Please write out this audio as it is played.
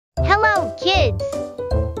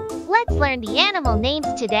learn the animal names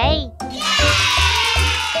today.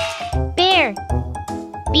 Bear.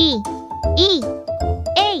 B-E-A-R.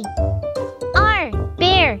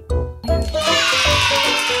 Bear.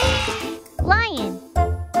 Lion.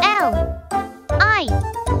 L-I-O-N.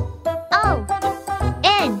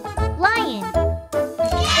 Lion.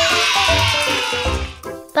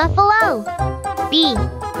 Buffalo.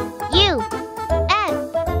 B-U-F-F-A-L-O.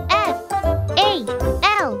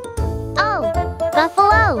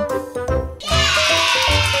 Buffalo.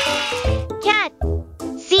 Cat.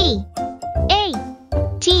 C-A-T.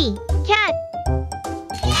 Cat.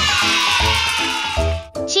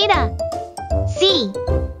 Cheetah.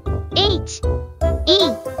 C-H-E-E-T-A-H.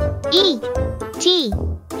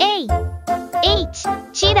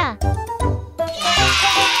 Cheetah.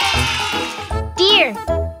 Deer.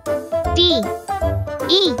 D-E-E-R.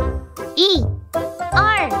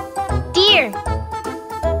 Deer.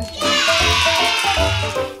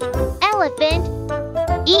 Elephant.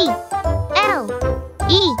 E-L-E-P-H-A-N-T.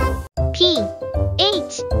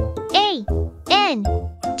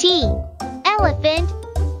 Elephant.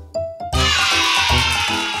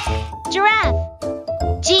 Giraffe.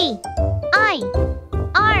 G-I-R-A-F-F-E.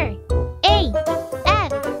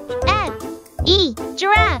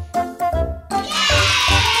 Giraffe.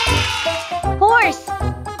 Horse.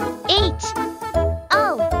 H-O-R-S-E.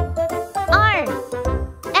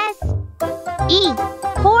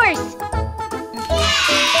 Horse.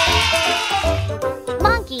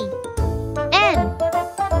 Monkey. M-O-N-K-E-Y.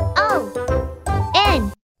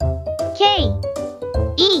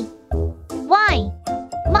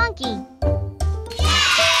 Monkey.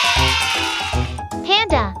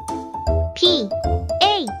 Panda. P-A-N-D-A.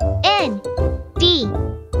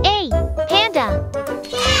 Panda.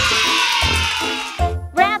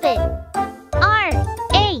 Rabbit.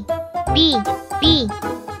 R-A-B-B-I-T.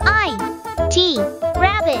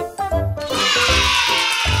 Rabbit.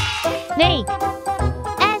 Snake.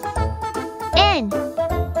 S-N-A-K-E.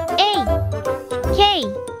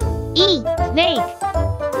 Snake.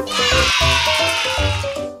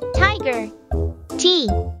 Tiger.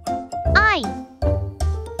 T-I-G-E-R.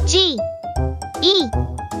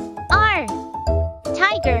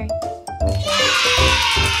 Tiger.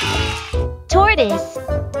 Tortoise.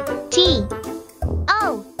 T-O-R-T-O-I-S-E.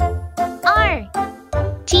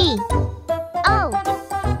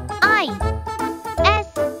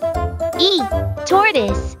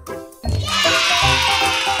 Tortoise.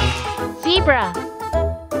 Zebra.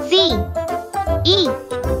 Z-E-B-R-A.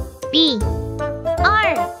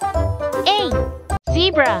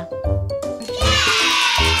 Zebra.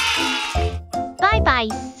 Bye-bye,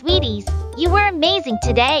 sweeties. You were amazing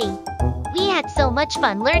today. We had so much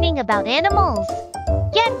fun learning about animals.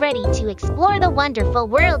 Get ready to explore the wonderful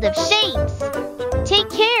world of shapes. Take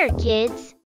care, kids.